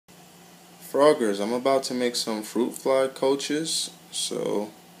Froggers, I'm about to make some fruit fly coaches, so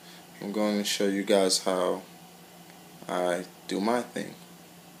I'm going to show you guys how I do my thing.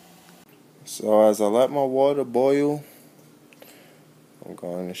 So as I let my water boil, I'm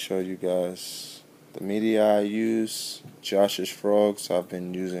going to show you guys the media I use, Josh's Frogs. I've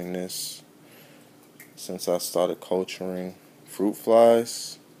been using this since I started culturing fruit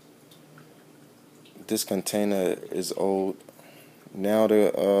flies. This container is old. Now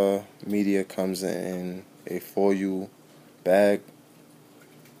the media comes in a foil bag,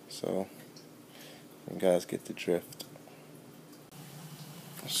 so you guys get the drift.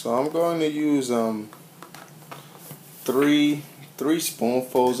 So I'm going to use three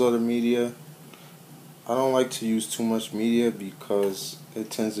spoonfuls of the media. I don't like to use too much media because it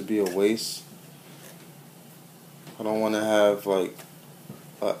tends to be a waste. I don't want to have like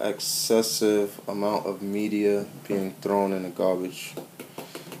an excessive amount of media being thrown in the garbage.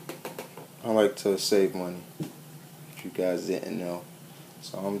 I like to save money, if you guys didn't know.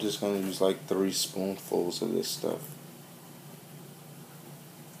 So I'm just going to use like 3 spoonfuls of this stuff.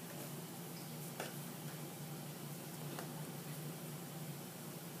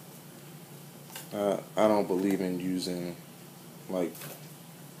 I don't believe in using like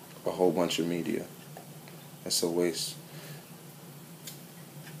a whole bunch of media. It's a waste.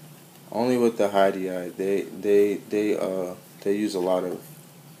 Only with the Heidi, they use a lot of,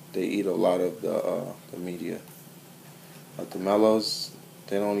 they eat a lot of the media. But the Mellows,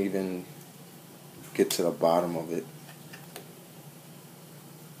 they don't even get to the bottom of it.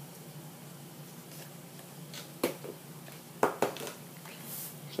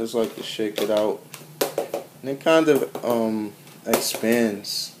 Just like to shake it out, and it kind of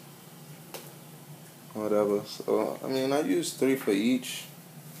expands, whatever. So I mean, I use 3 for each,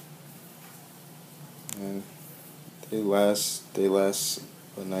 and they last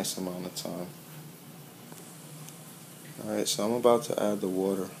a nice amount of time. Alright, so I'm about to add the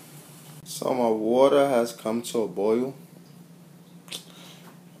water. So my water has come to a boil,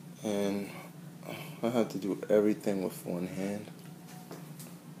 and I have to do everything with one hand.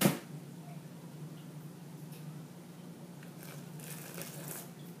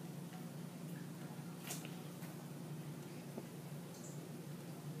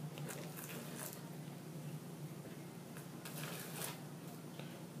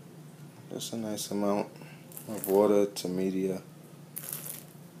 Just a nice amount of water to media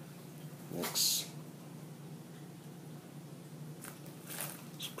mix.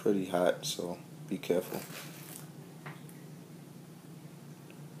 It's pretty hot, so be careful.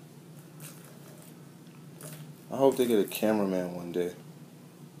 I hope they get a cameraman one day.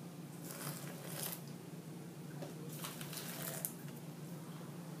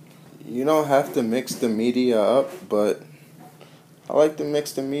 You don't have to mix the media up, but I like to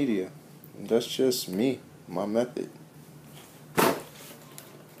mix the media. That's just me, my method. I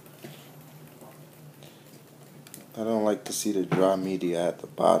don't like to see the dry media at the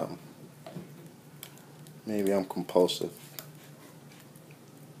bottom. Maybe I'm compulsive.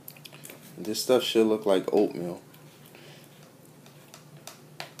 This stuff should look like oatmeal.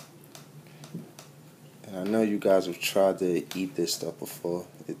 And I know you guys have tried to eat this stuff before.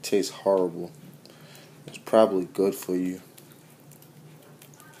 It tastes horrible. It's probably good for you.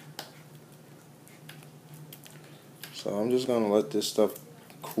 So I'm just going to let this stuff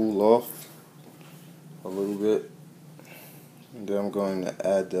cool off a little bit. And then I'm going to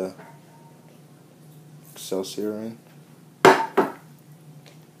add the Excelsior in.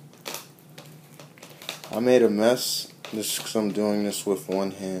 I made a mess just because I'm doing this with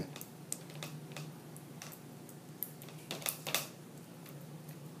one hand.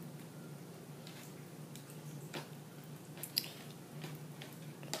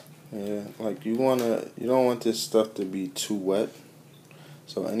 Yeah, like you don't want this stuff to be too wet.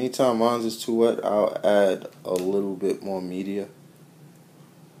 So anytime mine is too wet, I'll add a little bit more media.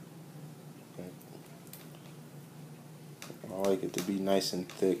 I like it to be nice and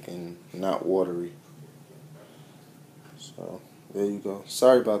thick and not watery. So there you go.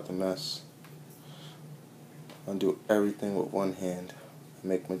 Sorry about the mess. I do everything with one hand. I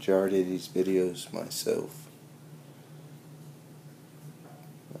make majority of these videos myself.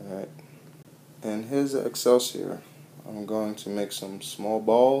 Alright. And here's the Excelsior. I'm going to make some small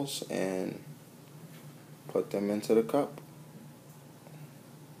balls and put them into the cup.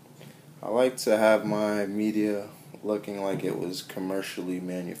 I like to have my media looking like it was commercially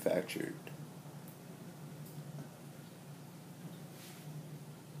manufactured.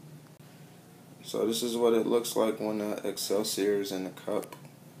 So this is what it looks like when the Excelsior is in the cup.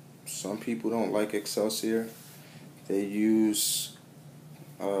 Some people don't like Excelsior. They use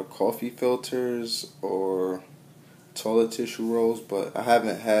coffee filters or toilet tissue rolls, but I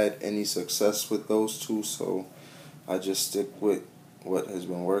haven't had any success with those two, so I just stick with what has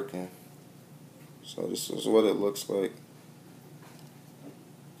been working. So this is what it looks like.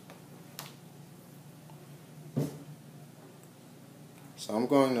 So I'm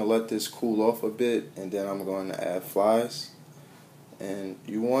going to let this cool off a bit, and then I'm going to add flies. And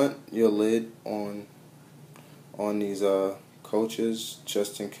you want your lid on these coaches,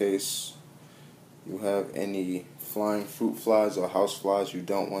 just in case you have any flying fruit flies or house flies. You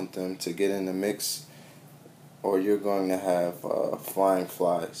don't want them to get in the mix, or you're going to have flying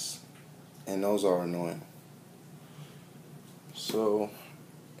flies, and those are annoying. So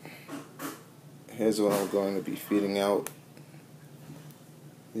here's what I'm going to be feeding out.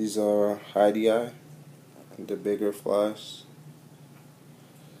 These are Heidi-i, the bigger flies.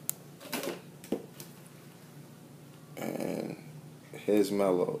 And here's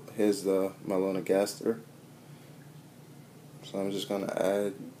the melanogaster. So I'm just going to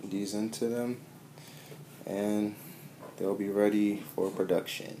add these into them, and they'll be ready for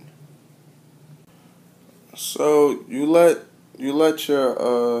production. So you let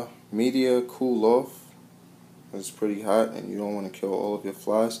your media cool off. It's pretty hot and you don't want to kill all of your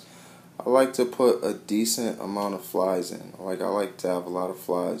flies. I like to put a decent amount of flies in. I like to have a lot of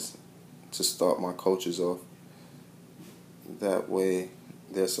flies to start my coaches off. That way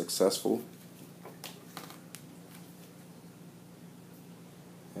they're successful.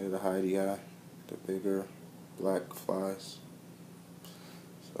 Here's the Heidi-i, the bigger black flies.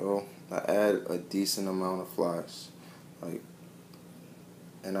 So I add a decent amount of flies,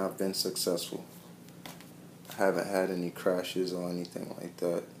 and I've been successful. I haven't had any crashes or anything like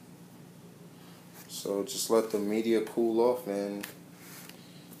that. So just let the media cool off and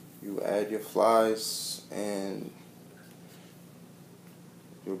you add your flies and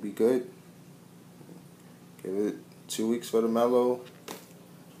you'll be good. Give it 2 weeks for the mellow,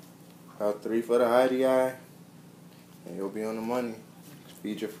 about 3 for the Heidi-i, and you'll be on the money.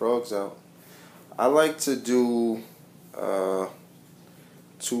 Feed your frogs out. I like to do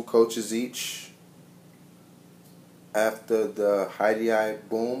 2 coaches each. After the Heidi-i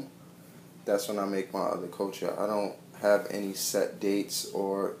boom, that's when I make my other coacher. I don't have any set dates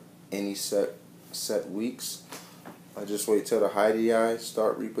or any set weeks. I just wait till the Heidi-i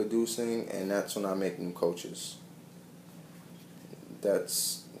start reproducing, and that's when I make new coaches.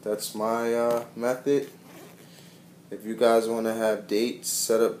 That's my method. If you guys want to have dates,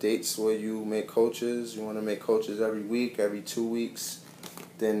 set up dates where you make coaches, you want to make coaches every week, every 2 weeks,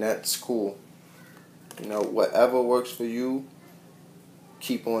 then that's cool. You know, whatever works for you,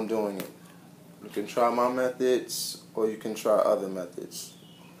 keep on doing it. You can try my methods or you can try other methods.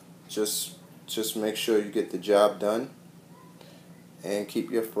 Just make sure you get the job done and keep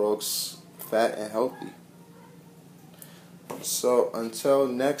your frogs fat and healthy. So until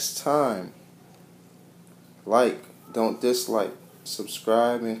next time, don't dislike,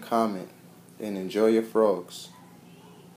 subscribe and comment, and enjoy your frogs.